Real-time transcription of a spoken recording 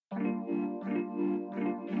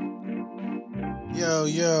Yo,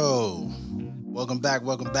 yo. Welcome back,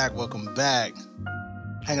 welcome back, welcome back.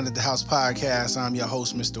 Hanging at the House podcast. I'm your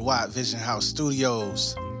host, Mr. Watt, Vision House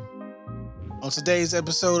Studios. On today's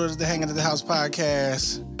episode of the Hanging at the House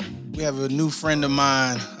podcast, we have a new friend of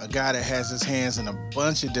mine, a guy that has his hands in a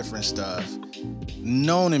bunch of different stuff,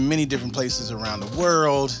 known in many different places around the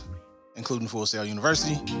world, including Full Sail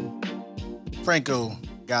University, Franco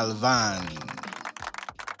Galvan.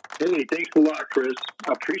 Hey, thanks a lot, Chris.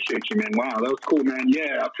 I appreciate you, man. Wow, that was cool, man.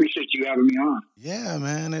 Yeah, I appreciate you having me on. Yeah,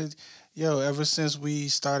 man. Ever since we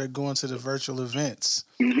started going to the virtual events,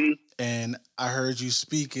 Mm-hmm. and I heard you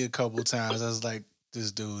speak a couple times, I was like,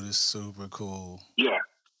 this dude is super cool. Yeah,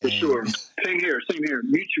 for And sure. Same here,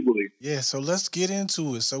 mutually. yeah, so let's get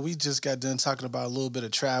into it. So we just got done talking about a little bit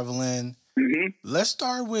of traveling. Mm-hmm. Let's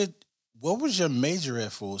start with, what was your major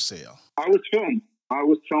at Full Sail? I was film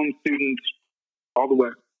student all the way.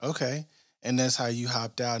 Okay. And that's how you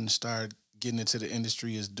hopped out and started getting into the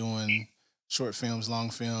industry, is doing short films, long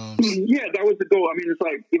films. Yeah, that was the goal. I mean, it's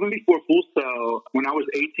like, even before Full Sail, when I was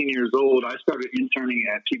 18 years old, I started interning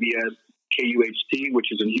at PBS KUHT,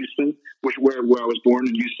 which is in Houston, where I was born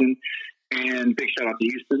in Houston. And big shout out to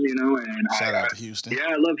Houston, and Shout out to Houston. Yeah,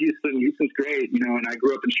 I love Houston. Houston's great, and I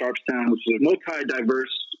grew up in Sharpstown, which is a multi-diverse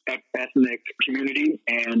ethnic community.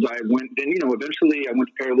 And I went, then, eventually I went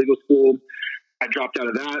to paralegal school. I dropped out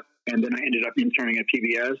of that, and then I ended up interning at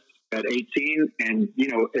PBS at 18. And,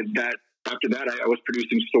 after that, I was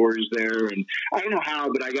producing stories there. And I don't know how,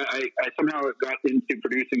 but I somehow got into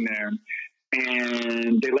producing there.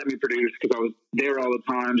 And they let me produce because I was there all the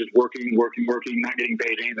time, just working, not getting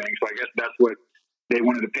paid anything. So I guess that's what they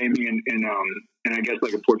wanted to pay me and I guess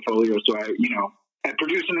like a portfolio. So I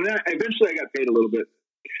produced, and then eventually I got paid a little bit.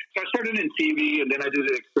 So I started in TV, and then I did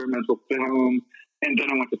an experimental film, and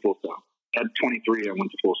then I went to Full Sail. At 23, I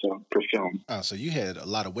went to Full Sail for film. Oh, so you had a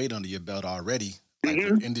lot of weight under your belt already, like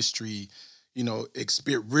with industry.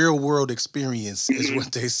 Real world experience is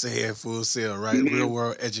what they say at Full Sail, right? Mm-hmm. Real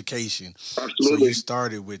world education. Absolutely. So you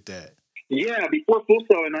started with that. Yeah, before Full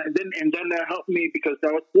Sail, and then that helped me because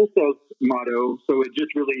that was Full Sail's motto. So it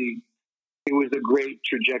was a great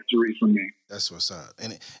trajectory for me. That's what's up,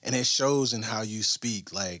 and it shows in how you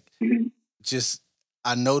speak. Like,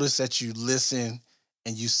 I noticed that you listen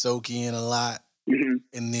and you soak in a lot, and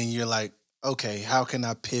then you're like, okay, how can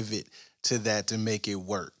I pivot to that to make it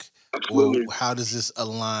work? Absolutely. Or how does this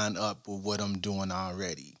align up with what I'm doing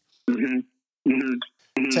already?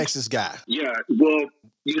 Texas guy. Yeah, well,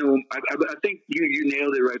 I think you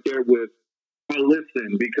nailed it right there with I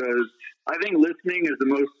listen, because I think listening is the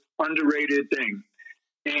most underrated thing.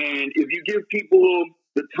 And if you give people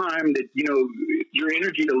the time that, your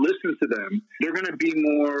energy to listen to them, they're going to be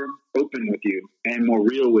more open with you and more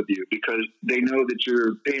real with you because they know that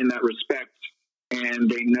you're paying that respect and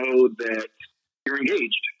they know that you're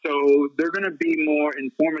engaged. So they're going to be more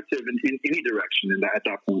informative in any direction at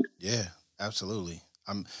that point. Yeah, absolutely.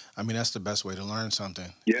 That's the best way to learn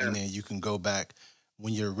something. Yeah. And then you can go back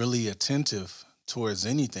when you're really attentive towards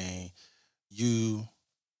anything, you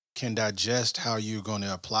can digest how you're going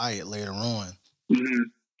to apply it later on. Mm-hmm.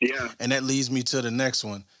 Yeah. And that leads me to the next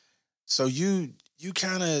one. So you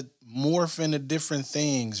kind of morph into different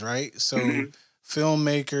things, right? So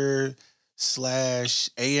filmmaker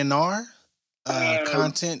 / A&R,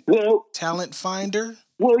 content talent finder.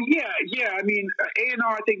 Well, yeah. I mean,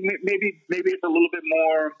 A&R, I think maybe it's a little bit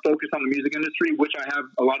more focused on the music industry, which I have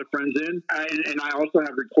a lot of friends in, and I also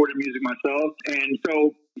have recorded music myself. And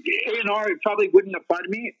so A&R probably wouldn't apply to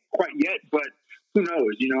me quite yet, but who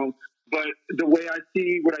knows, But the way I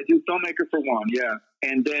see what I do, filmmaker for one, yeah.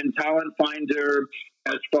 And then talent finder,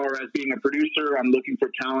 as far as being a producer, I'm looking for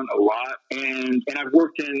talent a lot. And I've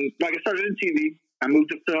worked I started in TV. I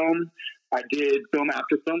moved to film. I did film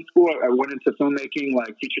after film school. I went into filmmaking,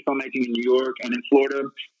 like feature filmmaking in New York and in Florida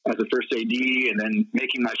as a first AD, and then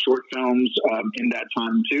making my short films in that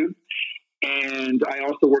time too. And I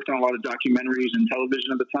also worked on a lot of documentaries and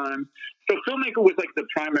television at the time. So filmmaker was like the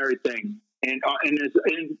primary thing. And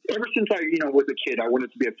ever since I, was a kid, I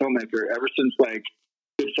wanted to be a filmmaker. Ever since like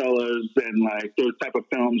Goodfellas and like those type of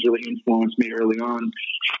films really influenced me early on.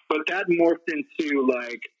 But that morphed into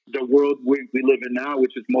like the world we live in now,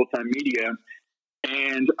 which is multimedia.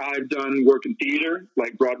 And I've done work in theater,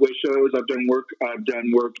 like Broadway shows. I've done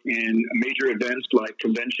work in major events like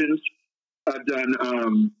conventions. I've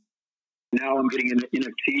done, now I'm getting into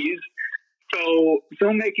NFTs. So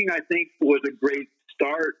filmmaking, I think, was a great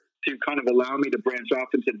start to kind of allow me to branch off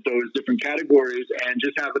into those different categories and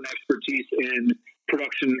just have an expertise in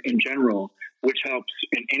production in general, which helps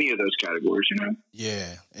in any of those categories,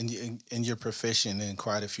 Yeah, and you're proficient in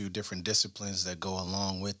quite a few different disciplines that go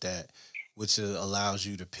along with that, which allows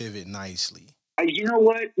you to pivot nicely. You know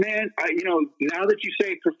what, man? Now that you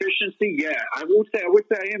say proficiency, yeah, I would say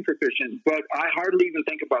I am proficient, but I hardly even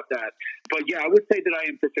think about that. But yeah, I would say that I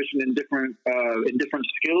am proficient in different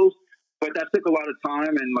skills. But that took a lot of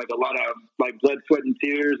time and like a lot of like blood, sweat, and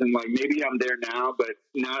tears, and like maybe I'm there now, but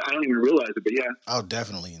now I don't even realize it. But yeah, Oh,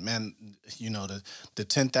 definitely, man. The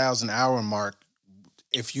 10,000 hour mark.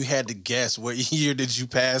 If you had to guess, what year did you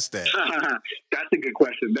pass that? That's a good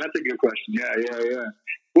question. Yeah.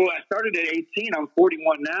 Well, I started at 18. I'm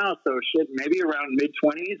 41 now, so shit, maybe around mid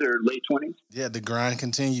 20s or late 20s. Yeah, the grind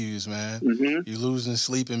continues, man. Mm-hmm. You're losing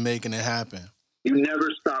sleep and making it happen. You never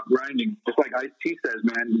stop grinding. Just like Ice-T says,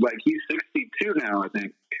 man. Like he's 62 now, I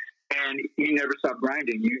think, and he never stopped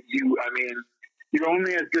grinding. I mean, you're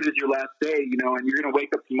only as good as your last day, you know. And you're gonna wake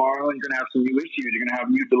up tomorrow and you're gonna have some new issues. You're gonna have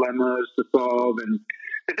new dilemmas to solve. And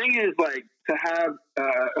the thing is, like, to have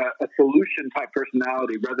a solution type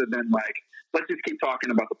personality rather than like, let's just keep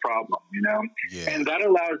talking about the problem, you know? Yeah. And that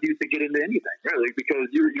allows you to get into anything, really, because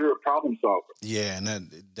you're a problem solver. Yeah, and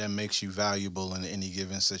that makes you valuable in any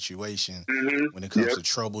given situation when it comes to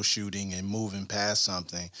troubleshooting and moving past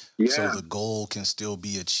something. Yeah. So the goal can still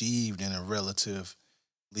be achieved in a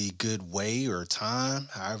relatively good way or time,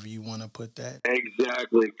 however you want to put that.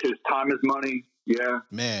 Exactly, because time is money. Yeah.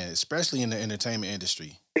 Man, especially in the entertainment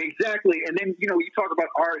industry. Exactly. And then, you know, you talk about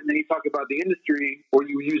art and then you talk about the industry, or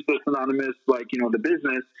you use the synonymous, like, you know, the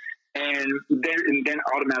business, and then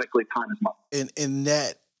automatically time is money. And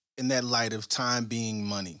in that light of time being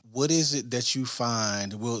money, what is it that you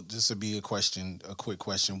find, well, this would be a quick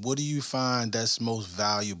question. What do you find that's most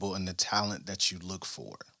valuable in the talent that you look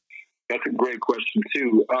for? That's a great question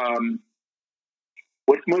too.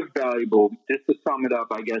 What's most valuable, just to sum it up,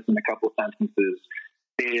 I guess, in a couple sentences,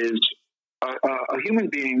 is a human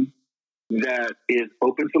being that is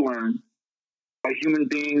open to learn, a human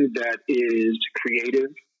being that is creative,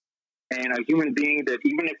 and a human being that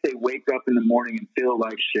even if they wake up in the morning and feel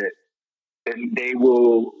like shit, then they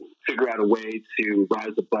will figure out a way to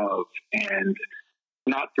rise above and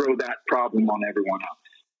not throw that problem on everyone else.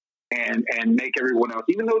 And make everyone else,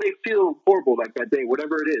 even though they feel horrible like that day,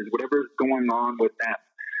 whatever it is, whatever's going on with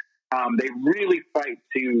them, they really fight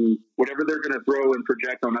to whatever they're going to throw and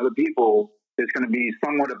project on other people is going to be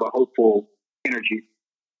somewhat of a hopeful energy.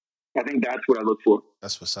 I think that's what I look for.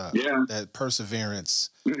 That's what's up. Yeah. That perseverance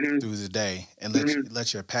through the day, and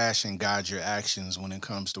let your passion guide your actions when it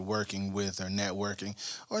comes to working with or networking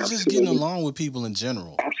or just getting along with people in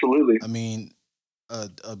general. Absolutely. I mean,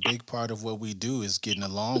 a big part of what we do is getting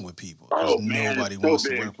along with people. Oh, man, nobody wants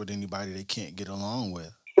to work with anybody they can't get along with.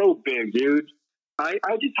 So big, dude. I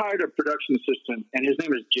just hired a production assistant, and his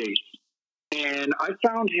name is Jace. And I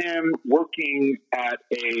found him working at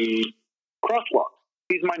a crosswalk.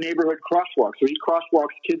 He's my neighborhood crosswalk. So he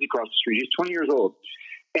crosswalks kids across the street. He's 20 years old.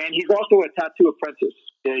 And he's also a tattoo apprentice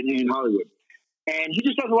in Hollywood. And he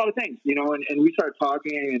just does a lot of things, you know, and we started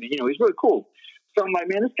talking, and, you know, he's really cool. So I'm like,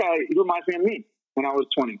 man, this guy, he reminds me of me when I was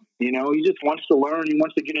 20. You know, he just wants to learn. He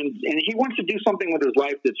wants to get in, and he wants to do something with his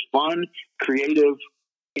life that's fun, creative,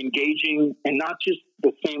 engaging, and not just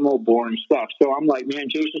the same old boring stuff. So I'm like, man,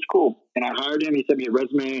 Jason's cool. And I hired him. He sent me a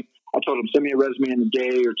resume. I told him, send me a resume in a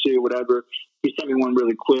day or two, whatever. He sent me one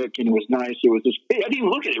really quick, and it was nice. It was just, I didn't even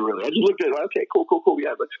look at it really. I just looked at it, like, okay, cool.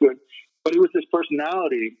 Yeah, looks good. But it was his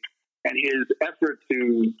personality and his effort,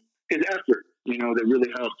 you know, that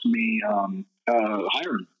really helped me hire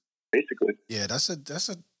him, basically. Yeah, that's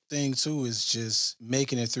a thing too, is just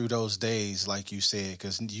making it through those days, like you said,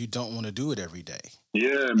 because you don't want to do it every day.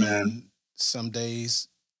 Yeah, man. And some days,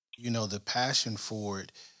 you know, the passion for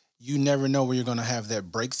it, you never know where you're going to have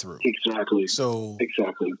that breakthrough. Exactly. So,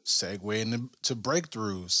 segue into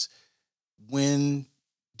breakthroughs. When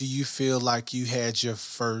do you feel like you had your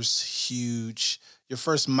first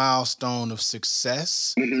milestone of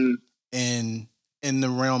success in the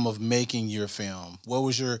realm of making your film? What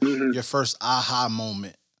was your first aha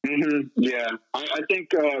moment? Yeah, I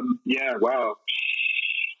think, wow.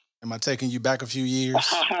 Am I taking you back a few years?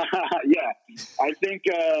 Yeah, I think,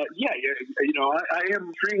 you know, I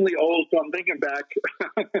am extremely old, so I'm thinking back.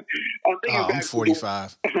 I'm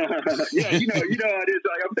 45. Yeah, you know how it is.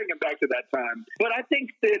 Like, I'm thinking back to that time. But I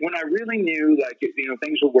think that when I really knew, like, you know,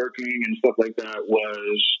 things were working and stuff like that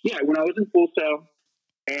was, when I was in Full Sail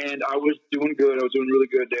and I was doing good. I was doing really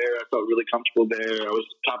good there. I felt really comfortable there. I was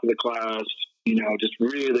top of the class. You know, just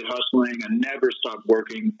really hustling. I never stopped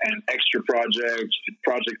working, and extra projects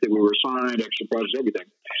that we were assigned, extra projects, everything.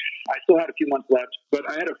 I still had a few months left, but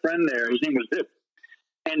I had a friend there. His name was Zip.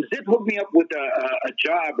 And Zip hooked me up with a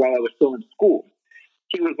job while I was still in school.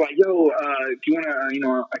 he was like, "Yo, do you want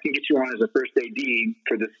to, I can get you on as a first AD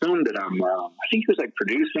for this film that I'm, I think he was like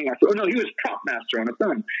producing. I thought, oh no, he was prop master on the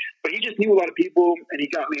film, but he just knew a lot of people, and he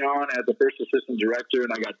got me on as a first assistant director,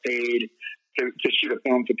 and I got paid to shoot a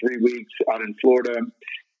film for 3 weeks out in Florida.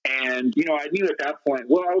 And, I knew at that point,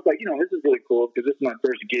 well, I was like, this is really cool because this is my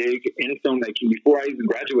first gig in filmmaking before I even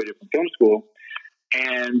graduated from film school.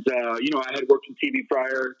 And, I had worked in TV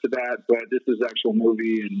prior to that, but this is actual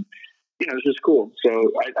movie and, it's just cool.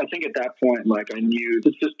 So I think at that point, like I knew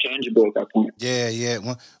it's just tangible at that point. Yeah.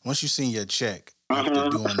 Once you seen your check after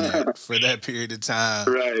doing that for that period of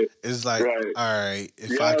time, right. It's like, right. all right,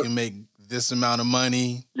 if I can make this amount of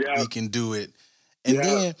money, we can do it. And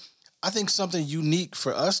then I think something unique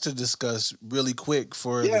for us to discuss really quick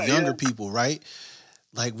for the younger people, right?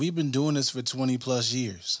 Like we've been doing this for 20 plus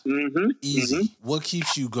years. Mm-hmm. Easy. Mm-hmm. What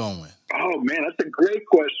keeps you going? Oh man, that's a great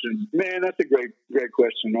question. Man, that's a great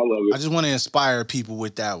question. I love it. I just want to inspire people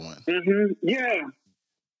with that one. Mm-hmm. Yeah.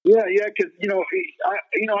 Because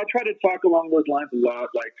I try to talk along those lines a lot.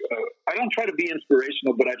 Like I don't try to be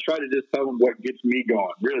inspirational, but I try to just tell them what gets me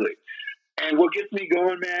going, really. And what gets me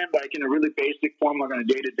going, man, like in a really basic form, like on a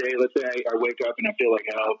day to day. Let's say I wake up and I feel like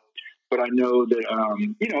hell, but I know that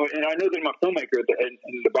and I know that I'm a filmmaker in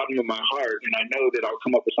the bottom of my heart, and I know that I'll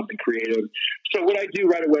come up with something creative. So what I do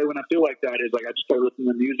right away when I feel like that is like I just start listening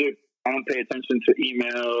to music. I don't pay attention to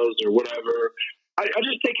emails or whatever. I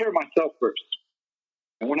just take care of myself first.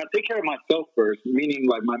 And when I take care of myself first, meaning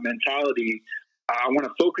like my mentality, I want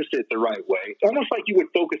to focus it the right way. Almost like you would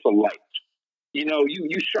focus a light.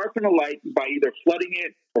 You sharpen a light by either flooding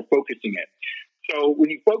it or focusing it. So when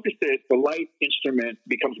you focus it, the light instrument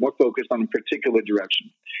becomes more focused on a particular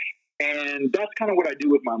direction. And that's kind of what I do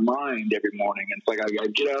with my mind every morning. It's like I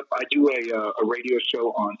get up, I do a radio show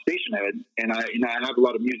on Station Head, and I have a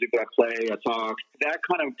lot of music that I play, I talk. That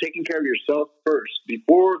kind of taking care of yourself first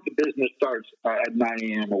before the business starts at 9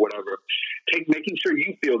 a.m. or whatever. Making sure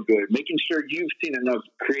you feel good, making sure you've seen enough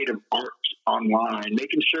creative art online,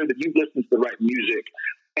 making sure that you've listened to the right music,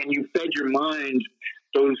 and you fed your mind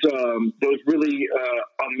those really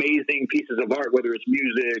amazing pieces of art, whether it's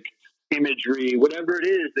music, imagery, whatever it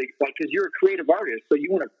is, because you're a creative artist, so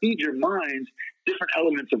you want to feed your mind different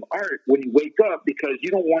elements of art when you wake up, because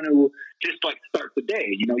you don't want to just like start the day.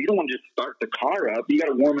 You don't want to just start the car up. You got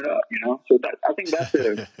to warm it up. So I think that's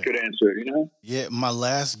a good answer. Yeah, my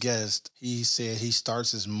last guest, he said he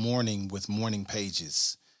starts his morning with morning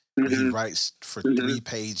pages. Mm-hmm. He writes for 3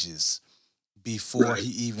 pages before he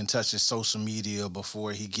even touches social media,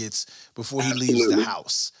 before he leaves the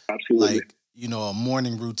house. Absolutely. Like, a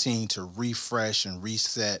morning routine to refresh and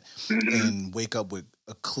reset and wake up with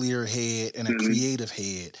a clear head and a creative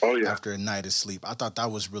head after a night of sleep. I thought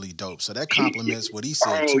that was really dope. So that complements what he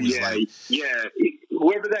said too.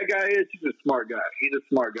 Whoever that guy is, he's a smart guy. He's a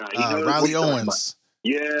smart guy. He knows Riley Owens.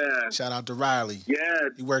 Yeah. Shout out to Riley. Yeah.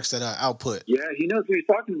 He works at Output. Yeah, he knows what he's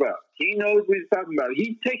talking about.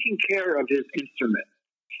 He's taking care of his instrument.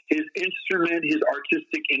 His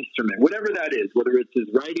artistic instrument, whatever that is, whether it's his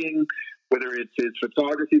writing, whether it's his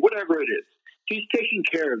photography, whatever it is. He's taking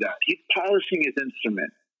care of that. He's polishing his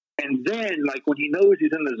instrument. And then, like, when he knows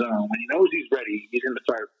he's in the zone, when he knows he's ready, he's going to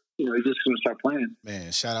start, he's just going to start playing.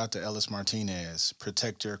 Man, shout out to Ellis Martinez.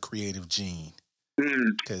 Protect your creative gene.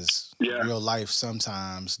 Because in real life,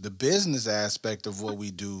 sometimes the business aspect of what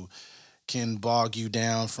we do can bog you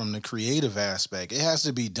down from the creative aspect. It has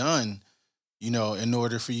to be done, in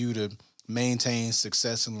order for you to maintain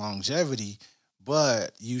success and longevity.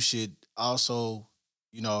 But you should also,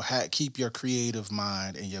 keep your creative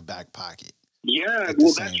mind in your back pocket. Yeah,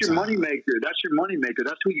 well, that's your moneymaker. That's your moneymaker.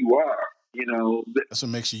 That's who you are. That's what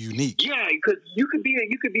makes you unique. Yeah, because you could be,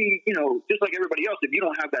 just like everybody else if you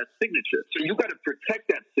don't have that signature. So you got to protect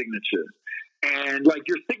that signature, and like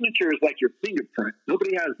your signature is like your fingerprint.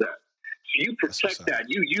 Nobody has that. So you protect that.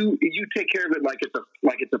 You take care of it like it's a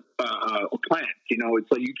plant.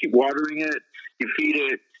 It's like you keep watering it, you feed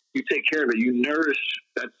it, you take care of it, you nourish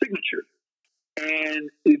that signature. And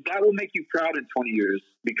that will make you proud in 20 years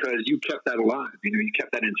because you kept that alive. You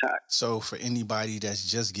kept that intact. So for anybody that's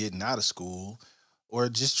just getting out of school or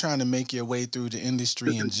just trying to make your way through the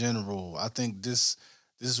industry in general, I think this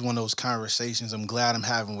is one of those conversations I'm glad I'm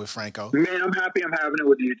having with Franco. Man, I'm happy I'm having it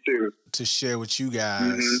with you too. To share with you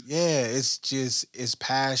guys. Yeah, it's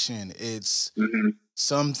passion. It's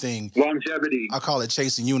something. Longevity. I call it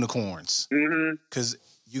chasing unicorns. Because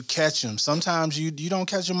you catch them. Sometimes you don't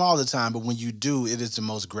catch them all the time, but when you do, it is the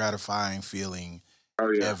most gratifying feeling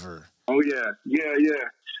ever. Oh, yeah.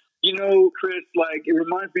 Chris, like, it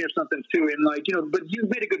reminds me of something, too. And, like, but you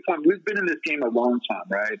made a good point. We've been in this game a long time,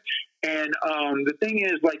 right? And the thing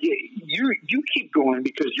is, like, you keep going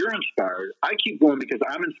because you're inspired. I keep going because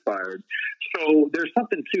I'm inspired. So there's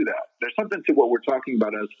something to that. There's something to what we're talking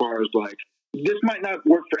about as far as, like, this might not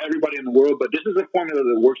work for everybody in the world, but this is a formula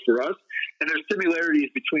that works for us. And there's similarities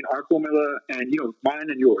between our formula and, mine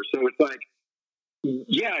and yours. So it's like,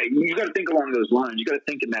 yeah, you got to think along those lines. You got to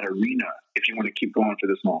think in that arena if you want to keep going for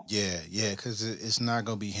this long. Yeah, because it's not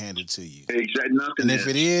going to be handed to you. Exactly. Nothing. And if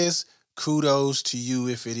it is, kudos to you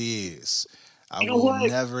if it is. I will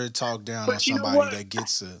never talk down on somebody that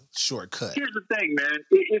gets a shortcut. Here's the thing, man.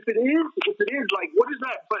 If it is, like, what is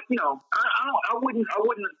that? But I wouldn't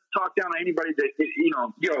talk down on anybody that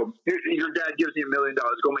your dad gives you $1 million,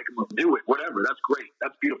 go make a movie, do it, whatever. That's great,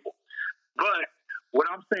 that's beautiful. But what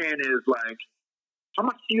I'm saying is, like, how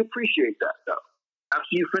much do you appreciate that though? After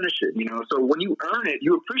you finish it, So when you earn it,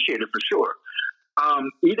 you appreciate it for sure.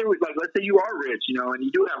 Either like, let's say you are rich, and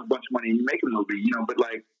you do have a bunch of money and you make a movie, but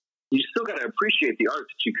like, you still got to appreciate the art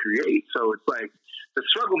that you create. So it's like the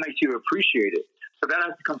struggle makes you appreciate it. So that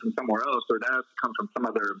has to come from somewhere else, or that has to come from some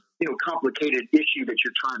other, complicated issue that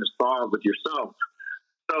you're trying to solve with yourself.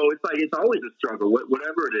 So it's like, it's always a struggle,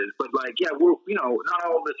 whatever it is. But like, yeah, we're, not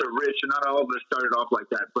all of us are rich and not all of us started off like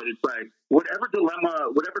that. But it's like, whatever dilemma,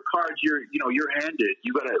 whatever cards you're handed,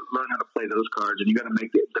 you got to learn how to play those cards, and you got to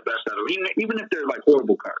make it the best out of them, even if they're like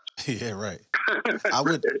horrible cards. Yeah, right. I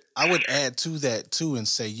would add to that too and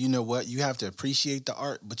say, you know what, you have to appreciate the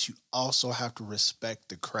art, but you also have to respect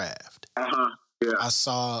the craft. Yeah. I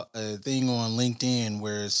saw a thing on LinkedIn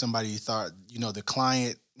where somebody thought, the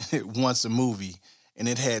client wants a movie. And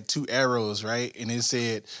it had 2 arrows, right? And it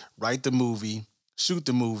said, write the movie, shoot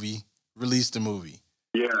the movie, release the movie.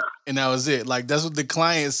 Yeah. And that was it. Like, that's what the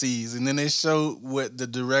client sees. And then they showed what the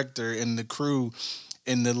director and the crew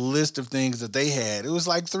and the list of things that they had. It was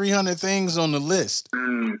like 300 things on the list.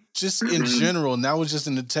 Just in general. And that was just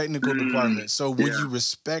in the technical department. So when you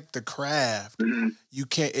respect the craft,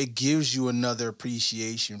 it gives you another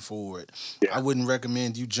appreciation for it. Yeah. I wouldn't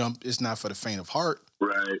recommend you jump. It's not for the faint of heart.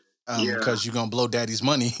 Right. Because you're going to blow daddy's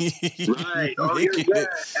money. Right. Oh, yeah,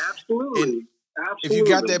 absolutely. And if you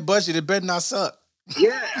got that budget, it better not suck.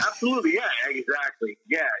 Yeah, absolutely. Yeah, exactly.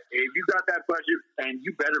 Yeah, if you got that budget, and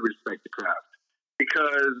you better respect the craft,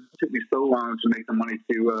 because it took me so long to make the money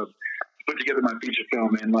to put together my feature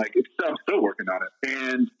film, and like, I'm still working on it.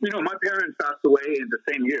 And, my parents passed away in the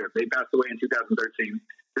same year. They passed away in 2013,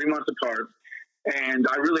 3 months apart. And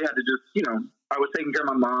I really had to just, I was taking care of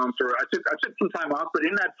my mom I took some time off, but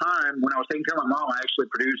in that time when I was taking care of my mom, I actually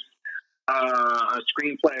produced a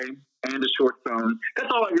screenplay and a short film. That's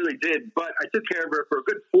all I really did. But I took care of her for a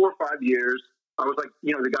good 4 or 5 years. I was like,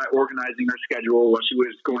 the guy organizing her schedule while she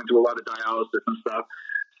was going through a lot of dialysis and stuff.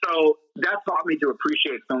 So that taught me to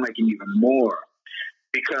appreciate filmmaking even more,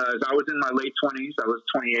 because I was in my late 20s. I was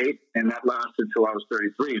 28, and that lasted until I was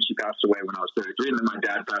 33, and she passed away when I was 33, and then my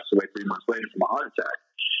dad passed away 3 months later from a heart attack.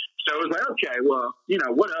 So it was like, okay, well,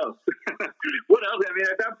 what else? What else? I mean,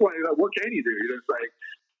 at that point, like, what can you do? It's like,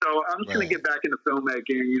 so I'm just going to get back into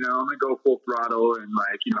filmmaking. I'm going to go full throttle, and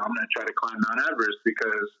like, I'm going to try to climb Mount Everest,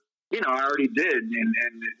 because I already did, and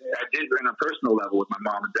I did on a personal level with my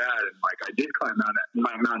mom and dad, and like, I did climb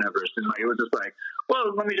Mount Everest, and like, it was just like,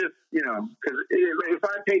 well, let me just, because if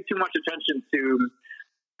I pay too much attention to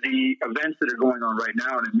the events that are going on right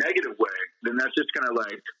now in a negative way, then that's just going to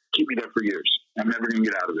like keep me there for years. I'm never going to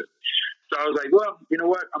get out of it. So I was like, well, you know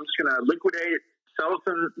what? I'm just going to liquidate, sell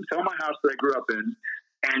my house that I grew up in,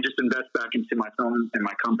 and just invest back into my film and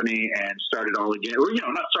my company, and start it all again. Or,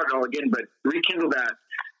 not start it all again, but rekindle that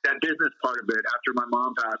business part of it after my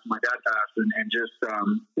mom passed, my dad passed, and just,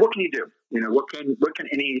 what can you do? What can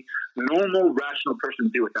any normal, rational person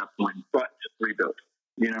do at that point but rebuild,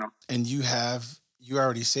 And you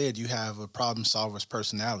already said you have a problem solver's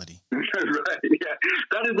personality. Right, yeah.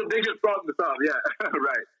 That is the biggest problem to solve, yeah.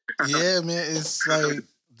 Right. Yeah, man, it's like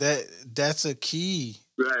that's a key.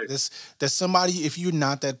 Right. That's somebody, if you're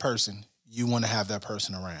not that person, you want to have that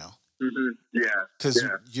person around. Mm-hmm. Yeah. Because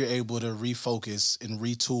you're able to refocus and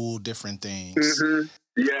retool different things. Mm-hmm.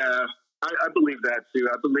 Yeah. I believe that too.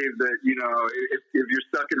 I believe that, if you're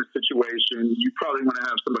stuck in a situation, you probably want to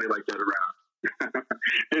have somebody like that around.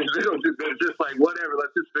 It's just like, whatever,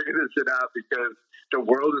 let's just figure this shit out, because the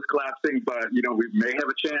world is collapsing, but we may have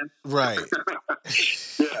a chance. Right.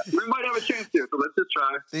 Yeah, we might have a chance here, so let's just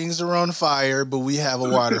try. Things are on fire, but we have a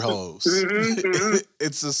water hose.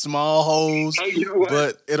 It's a small hose,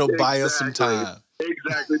 but it'll buy us some time.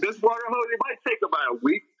 Exactly. This water hose, it might take about a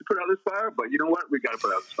week to put out this fire, but you know what? We got to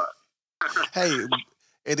put out this fire. Hey,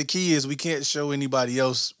 And the key is we can't show anybody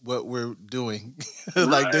else what we're doing.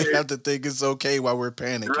 Like they Right. have to think it's okay while we're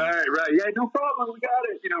panicking. Right. Yeah, no problem. We got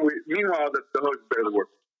it. Meanwhile, the host barely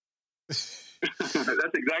works.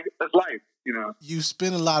 That's life. You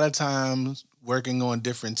spend a lot of time working on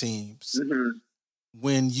different teams. Mm-hmm.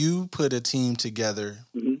 When you put a team together,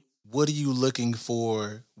 Mm-hmm. what are you looking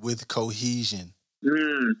for with cohesion?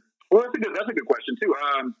 Well, that's a good question too.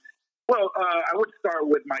 I would start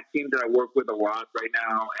with my team that I work with a lot right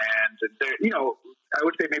now, and I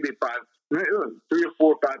would say maybe 3 or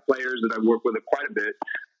 4 or 5 players that I work with quite a bit.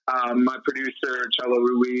 My producer, Chelo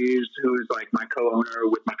Ruiz, who's like my co-owner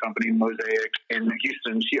with my company, Mosaic, in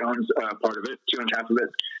Houston. She owns part of it. She owns half of it.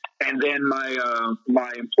 And then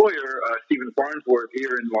my employer, Stephen Farnsworth,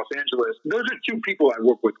 here in Los Angeles. Those are 2 people I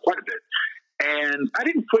work with quite a bit. And I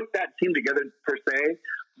didn't put that team together per se.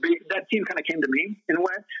 That team kind of came to me in a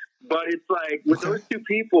way. But it's like with those 2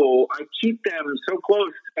 people, I keep them so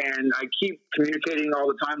close and I keep communicating all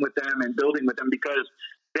the time with them and building with them because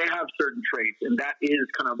they have certain traits. And that is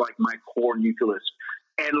kind of like my core nucleus.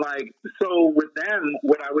 And so with them,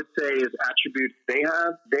 what I would say is attributes they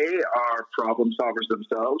are problem solvers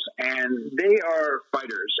themselves, and they are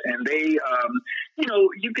fighters. And they,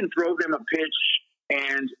 you can throw them a pitch,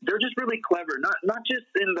 and they're just really clever. Not just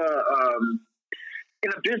in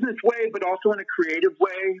a business way, but also in a creative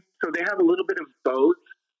way. So they have a little bit of both,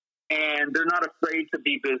 and they're not afraid to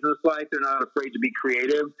be businesslike. They're not afraid to be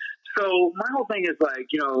creative. So my whole thing is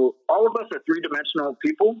all of us are 3-dimensional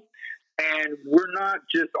people. And we're not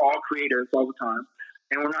just all creators all the time,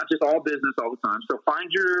 and we're not just all business all the time. So find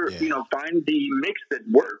find the mix that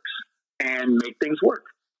works and make things work.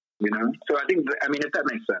 So if that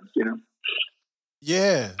makes sense.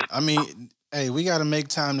 Yeah. Hey, we got to make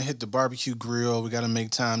time to hit the barbecue grill. We got to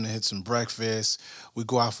make time to hit some breakfast. We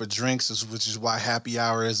go out for drinks, which is why happy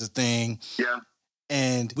hour is a thing. Yeah.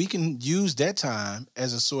 And we can use that time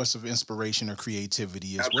as a source of inspiration or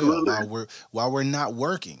creativity as Absolutely. well while we're not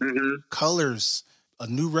working. Mm-hmm. Colors, a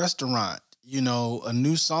new restaurant, a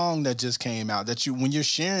new song that just came out that when you're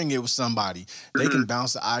sharing it with somebody, they can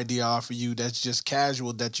bounce the idea off of you that's just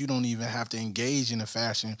casual, that you don't even have to engage in a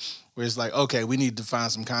fashion where it's like, okay, we need to find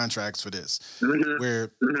some contracts for this. Mm-hmm.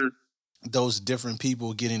 Where those different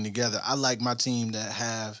people getting together. I like my team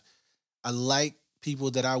I like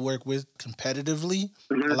people that I work with competitively.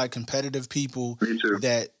 I like competitive people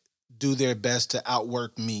that do their best to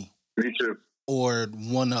outwork me. Me too. Or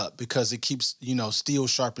one up, because it keeps, steel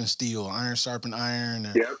sharpen steel, iron sharpen iron,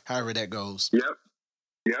 or however that goes.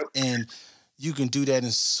 Yep. And you can do that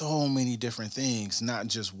in so many different things, not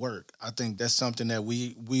just work. I think that's something that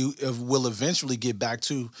we will eventually get back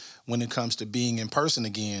to when it comes to being in person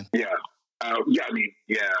again. Yeah.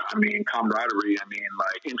 Camaraderie.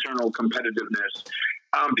 Internal competitiveness.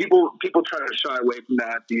 People try to shy away from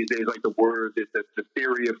that these days. Like the word, the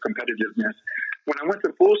theory of competitiveness. When I went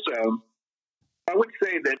to Pulso, I would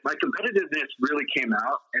say that my competitiveness really came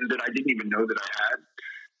out, and that I didn't even know that I had.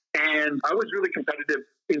 And I was really competitive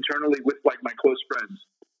internally with my close friends,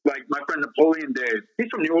 like my friend Napoleon Dave. He's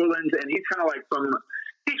from New Orleans, and he's from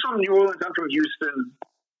New Orleans. I'm from Houston.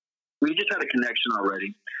 We just had a connection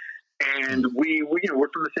already. And we're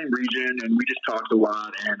from the same region, and we just talked a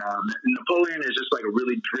lot. And Napoleon is just like a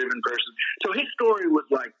really driven person. So his story was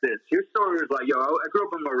like this. His story was like, I grew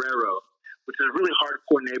up in Marrero, which is a really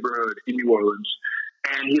hardcore neighborhood in New Orleans.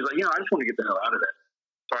 And he's like, I just want to get the hell out of there.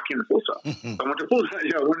 So I came to Pulso. I went to Pulso.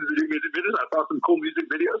 I wanted to do music videos. I saw some cool music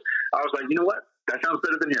videos. I was like, you know what? That sounds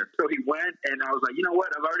better than here. So he went, and I was like, you know what?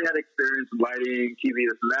 I've already had experience with lighting, TV,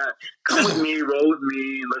 this and that. Come with me, roll with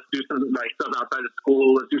me, and let's do some stuff outside of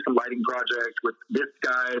school. Let's do some lighting projects with this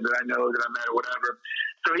guy that I know that I met or whatever.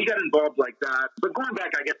 So he got involved like that. But going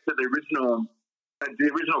back, I guess, to the original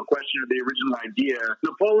question or the original idea,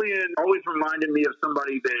 Napoleon always reminded me of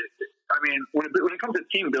somebody that, when it comes to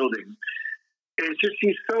team building, it's just,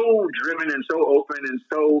 he's so driven and so open and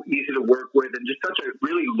so easy to work with, and just such a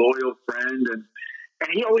really loyal friend. And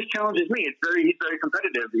he always challenges me. He's very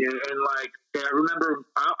competitive. And I remember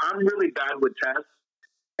I'm really bad with tests,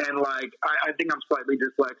 and I think I'm slightly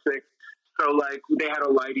dyslexic. So they had a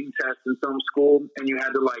lighting test in film school, and you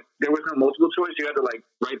had to there was no multiple choice. You had to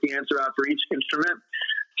write the answer out for each instrument.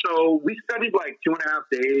 So we studied 2.5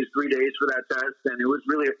 days, 3 days for that test, and it was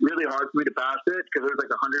really, really hard for me to pass it because there was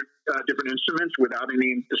 100 different instruments without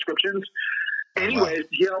any descriptions. Anyways,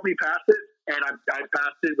 he helped me pass it, and I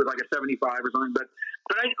passed it with a 75 or something. But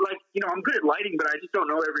I I'm good at lighting, but I just don't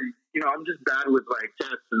know I'm just bad with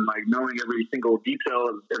tests and knowing every single detail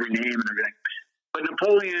of every name and everything. But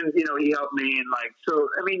Napoleon, he helped me, and so.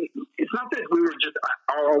 I mean, it's not that we were just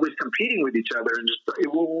always competing with each other, and just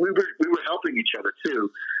we were helping each other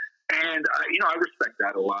too. And I respect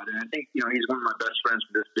that a lot, and I think he's one of my best friends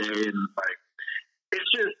to this day, and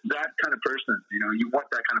it's just that kind of person. You want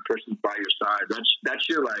that kind of person by your side. That's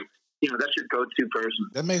your that's your go-to person.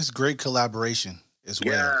 That makes great collaboration as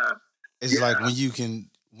well. Yeah. It's like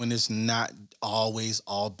when it's not always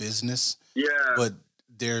all business. Yeah. But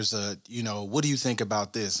there's what do you think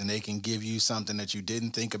about this? And they can give you something that you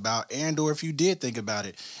didn't think about, and or if you did think about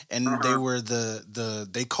it, and they were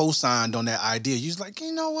they co-signed on that idea. You're like,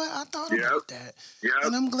 you know what? I thought about that. Yep.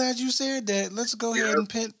 And I'm glad you said that. Let's go ahead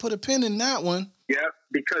and put a pin in that one. Yeah,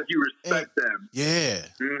 because you respect them. Yeah,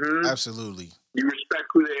 absolutely. You respect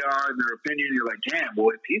who they are and their opinion. You're like, damn, well,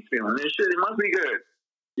 if he's feeling this shit, it must be good.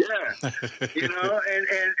 Yeah, but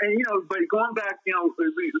going back,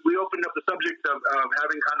 we opened up the subject of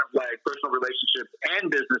having kind of personal relationships and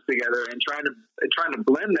business together, and trying to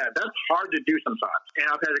blend that. That's hard to do sometimes, and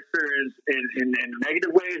I've had experience in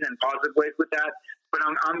negative ways and positive ways with that. But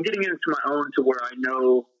I'm getting into my own to where I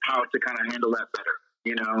know how to kind of handle that better,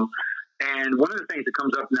 And one of the things that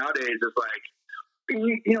comes up nowadays is it's like,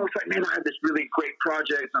 man, I have this really great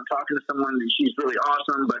project. I'm talking to someone and she's really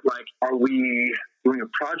awesome, but are we doing a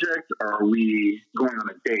project or are we going on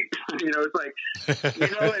a date? It's like,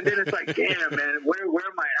 and then it's like, damn, man, where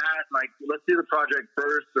am I at? Let's do the project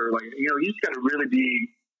first, or you just got to really be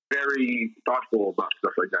very thoughtful about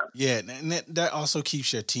stuff like that. Yeah, and that also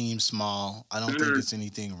keeps your team small. I don't think it's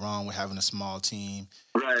anything wrong with having a small team,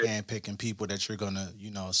 right? And picking people that you're gonna,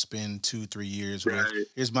 spend 2-3 years with.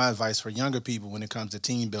 Here's my advice for younger people when it comes to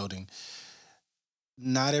team building: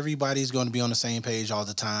 not everybody's going to be on the same page all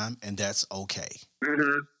the time, and that's okay.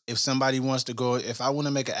 If somebody wants to go, if I want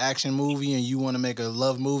to make an action movie and you want to make a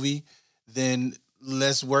love movie, then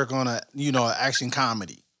let's work on an action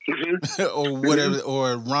comedy. Or whatever,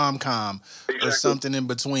 or rom-com, or something in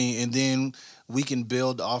between, and then we can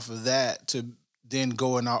build off of that to then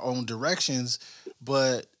go in our own directions,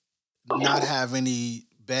 but not have any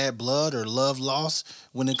bad blood or love loss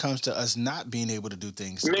when it comes to us not being able to do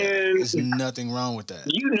things together. Man, there's nothing wrong with that.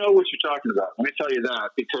 You know what you're talking about. Let me tell you that,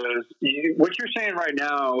 because what you're saying right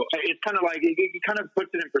now, it's kind of it kind of puts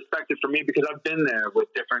it in perspective for me, because I've been there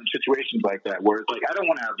with different situations like that, where it's like, I don't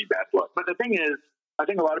want to have any bad blood. But the thing is, I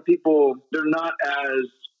think a lot of people, they're not as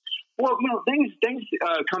well. Things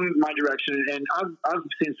come my direction, and I've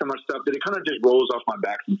seen so much stuff that it kind of just rolls off my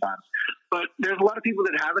back sometimes. But there's a lot of people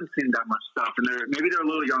that haven't seen that much stuff, and maybe they're a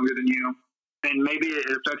little younger than you, and maybe it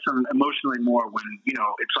affects them emotionally more when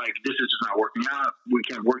it's like, this is just not working out. We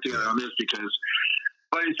can't work together on this because.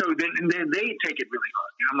 But so then they take it really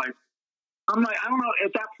hard. And I'm like, I don't know.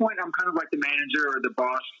 At that point, I'm kind of like the manager or the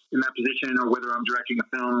boss in that position, or whether I'm directing a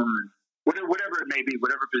film. Whatever it may be,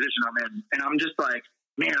 whatever position I'm in. And I'm just like,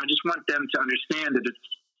 man, I just want them to understand that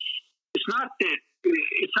it's not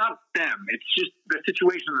them. It's just the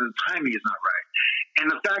situation and the timing is not right.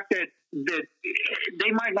 And the fact that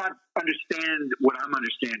they might not understand what I'm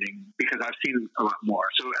understanding, because I've seen a lot more.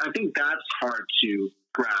 So I think that's hard to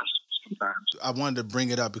grasp sometimes. I wanted to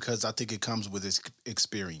bring it up because I think it comes with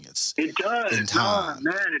experience. It does. In time. Oh,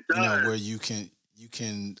 man, it does. Where you can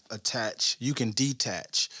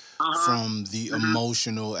detach from the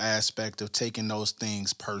emotional aspect of taking those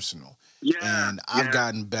things personal. Yeah. And I've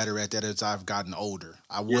gotten better at that as I've gotten older.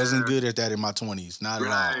 I wasn't good at that in my 20s, not at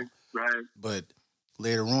all. Right. But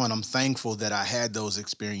later on, I'm thankful that I had those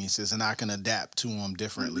experiences and I can adapt to them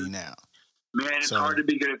differently now. Man, it's hard to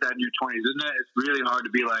be good at that in your 20s, isn't it? It's really hard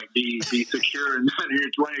to be secure in that in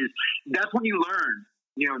your 20s. That's when you learn.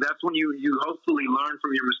 That's when you hopefully learn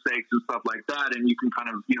from your mistakes and stuff like that, and you can kind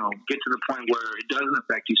of, get to the point where it doesn't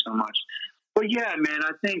affect you so much. But yeah, man,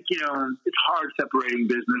 I think, it's hard separating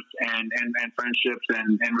business and friendships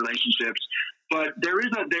and relationships. But there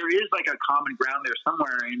is a common ground there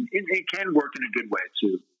somewhere, and it can work in a good way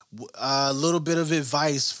too. A little bit of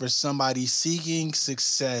advice for somebody seeking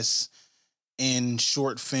success in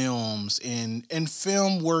short films and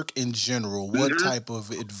film work in general. What type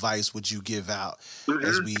of advice would you give out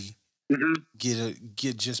as we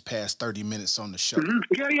get just past 30 minutes on the show?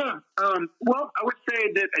 Yeah. Well, I would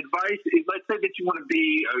say that advice is, let's say that you want to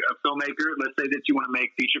be a filmmaker. Let's say that you want to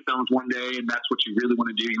make feature films one day, and that's what you really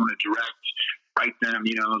want to do. You want to direct, write them,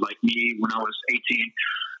 like me when I was 18.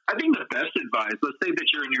 I think the best advice, let's say that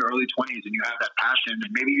you're in your early 20s and you have that passion,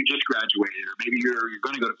 and maybe you just graduated, or maybe you're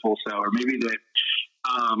going to go to Full Sail, or maybe that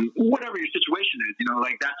whatever your situation is,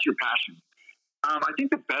 that's your passion. I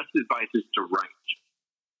think the best advice is to write.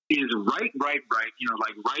 Write.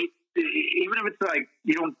 Write even if it's like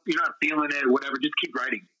you're not feeling it or whatever, just keep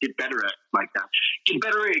writing. Get better at it like that. Get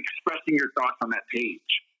better at expressing your thoughts on that page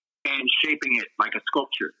and shaping it like a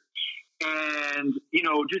sculpture. And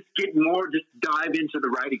just dive into the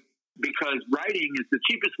writing, because writing is the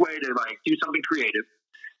cheapest way to like do something creative,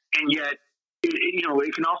 and yet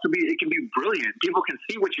it can also be brilliant. People can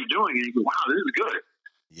see what you're doing and you go, wow, this is good.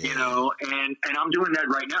 Yeah. And I'm doing that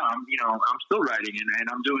right now. I'm still writing, and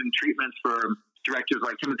I'm doing treatments for directors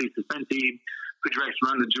like Timothy Sasenti, who directs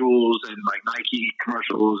Run the Jewels and like Nike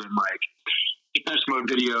commercials and like Depeche Mode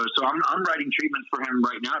videos. So I'm writing treatments for him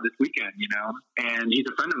right now this weekend, and he's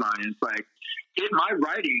a friend of mine. It's like my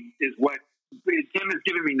writing is what Tim is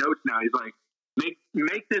giving me notes now. He's like,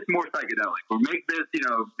 make this more psychedelic, or make this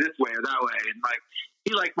this way or that way, and like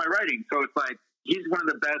he likes my writing. So it's like he's one of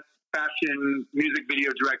the best fashion music video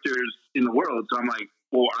directors in the world. So I'm like,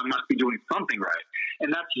 well, I must be doing something right.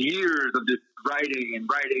 And that's years of just writing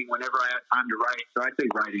whenever I have time to write. So I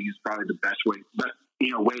think writing is probably the best way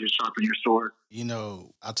to sharpen your sword.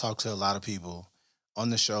 I talk to a lot of people on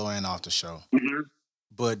the show and off the show, mm-hmm.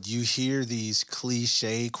 but you hear these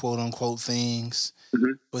cliche, quote unquote things,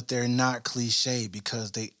 mm-hmm. but they're not cliche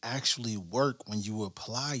because they actually work when you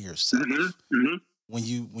apply yourself. Mm-hmm. Mm-hmm.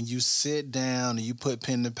 When you sit down and you put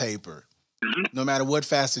pen to paper, mm-hmm. no matter what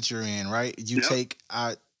facet you're in, right? You take,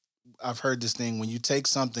 I've heard this thing, when you take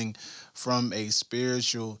something from a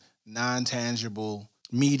spiritual, non-tangible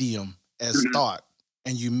medium as mm-hmm. thought,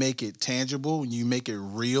 and you make it tangible and you make it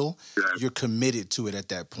real, you're committed to it at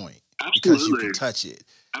that point. Absolutely. Because you can touch it.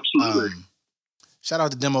 Absolutely. Shout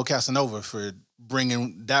out to Demo Casanova for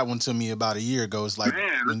bringing that one to me about a year ago. It's like,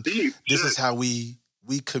 man, this is how we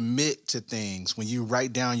commit to things. When you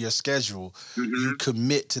write down your schedule, mm-hmm. you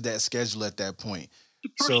commit to that schedule at that point.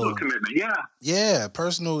 Personal commitment, yeah. Yeah,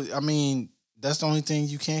 personal. I mean, that's the only thing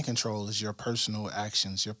you can control is your personal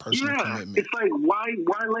actions, your personal commitment. It's like, why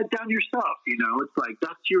let down yourself? It's like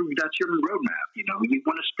that's your roadmap. You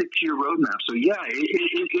want to stick to your roadmap. So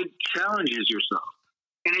it challenges yourself,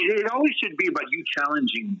 and it always should be about you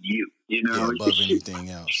challenging you. Above anything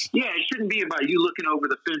else. Yeah, it shouldn't be about you looking over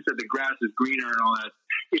the fence that the grass is greener and all that.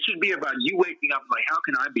 It should be about you waking up like, how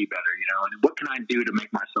can I be better? And what can I do to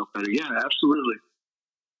make myself better? Yeah, absolutely.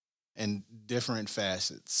 And different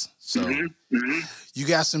facets. So mm-hmm. Mm-hmm. You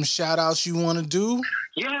got some shout outs you want to do?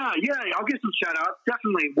 Yeah, I'll get some shout outs.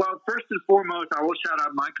 Definitely. Well, first and foremost, I will shout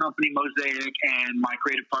out my company, Mosaic, and my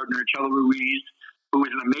creative partner, Chela Ruiz, who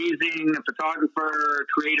is an amazing photographer,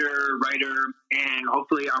 creator, writer, and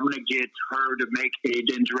hopefully I'm going to get her to make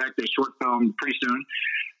and direct a short film pretty soon.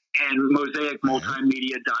 And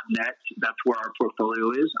mosaicmultimedia.net, that's where our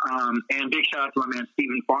portfolio is. And big shout out to my man,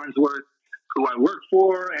 Stephen Farnsworth, who I work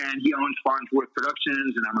for, and he owns Farnsworth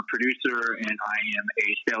Productions, and I'm a producer, and I am a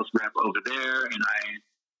sales rep over there, and I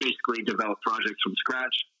basically develop projects from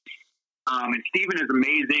scratch. And Stephen is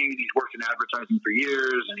amazing. He's worked in advertising for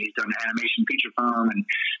years, and he's done animation feature film, and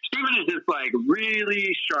Stephen is this like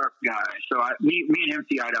really sharp guy. So me and him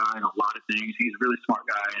see eye to eye on a lot of things. He's a really smart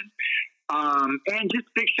guy, and just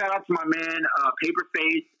big shout out to my man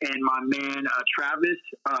Paperface and my man Travis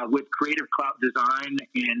with Creative Cloud Design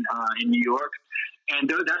in New York, and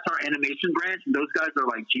that's our animation branch. And those guys are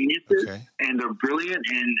like geniuses, and they're brilliant,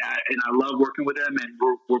 and I love working with them. And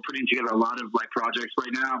we're putting together a lot of like projects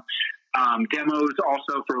right now. Demos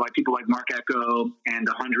also for like people like Mark Echo and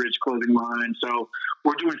the Hundreds clothing line. So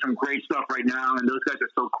we're doing some great stuff right now, and those guys are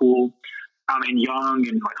so cool. And young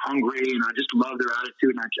and like hungry, and I just love their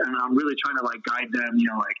attitude, and I'm really trying to like guide them,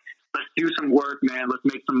 like, let's do some work, man, let's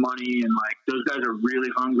make some money, and like those guys are really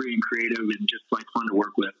hungry and creative and just like fun to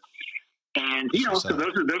work with. And so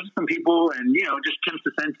those are some people, and just Tim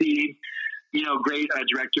Sasenti, great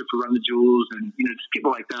director for Run the Jewels, and just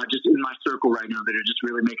people like that just in my circle right now that are just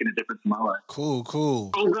really making a difference in my life. Cool.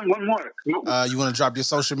 Oh, one more. You want to drop your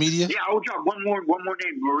social media? Yeah, I'll drop one more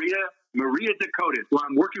name, Maria Dakotas, who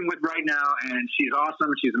I'm working with right now, and she's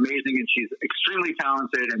awesome, she's amazing, and she's extremely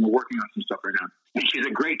talented, and we're working on some stuff right now. And she's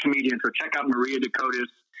a great comedian, so check out Maria Dakotas,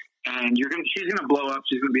 and she's gonna blow up.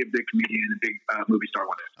 She's gonna be a big comedian, a big movie star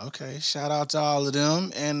one day. Okay, shout out to all of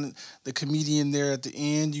them, and the comedian there at the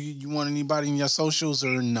end. You want anybody in your socials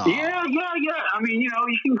or no? Yeah. I mean, you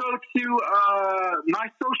can go to my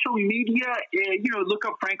social media. Look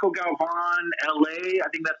up Franco Galvan LA. I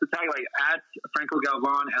think that's the tag, like at Franco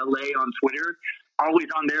Galvan LA on Twitter. Always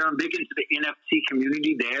on there. I'm big into the NFT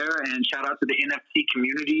community there, and shout out to the NFT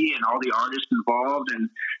community and all the artists involved. And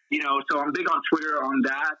so I'm big on Twitter on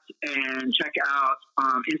that. And check out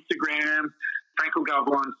Instagram. Franco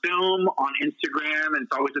Galvan Film on Instagram, and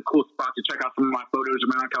it's always a cool spot to check out some of my photos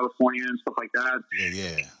around California and stuff like that.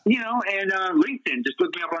 Yeah. You know, and LinkedIn. Just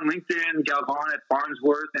look me up on LinkedIn, Galvan at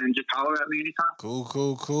Farnsworth, and just holler at me anytime.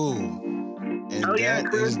 Cool. And Hell yeah,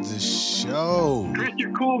 that Chris. is the show. Chris,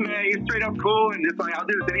 you're cool, man. You're straight up cool, and it's like, I'll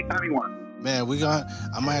do this anytime you want. Man,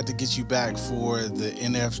 I might have to get you back for the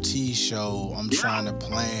NFT show. I'm trying to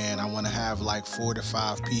plan. I want to have like 4 to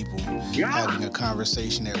 5 people having a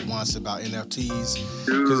conversation at once about NFTs.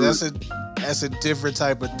 Because that's a different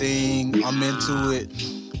type of thing. I'm into it.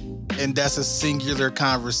 And that's a singular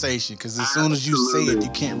conversation. Because as soon as you say it, you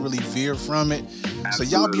can't really veer from it. So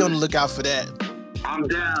y'all be on the lookout for that. I'm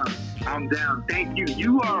down. Thank you.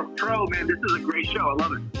 You are a pro, man. This is a great show. I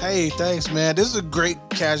love it. Hey, thanks, man. This is a great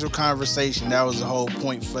casual conversation. That was the whole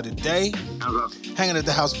point for today. Hanging at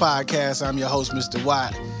the House podcast. I'm your host, Mr.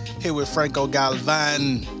 Watt. Here with Franco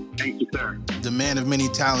Galvan. Thank you, sir. The man of many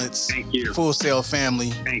talents. Thank you. Full Sail family.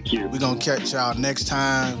 Thank you. We're going to catch y'all next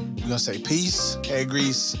time. We're going to say peace. Hey,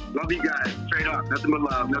 Grease. Love you guys. Straight up. Nothing but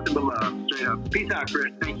love. Straight up. Peace out,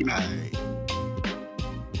 Chris. Thank you, man. All right.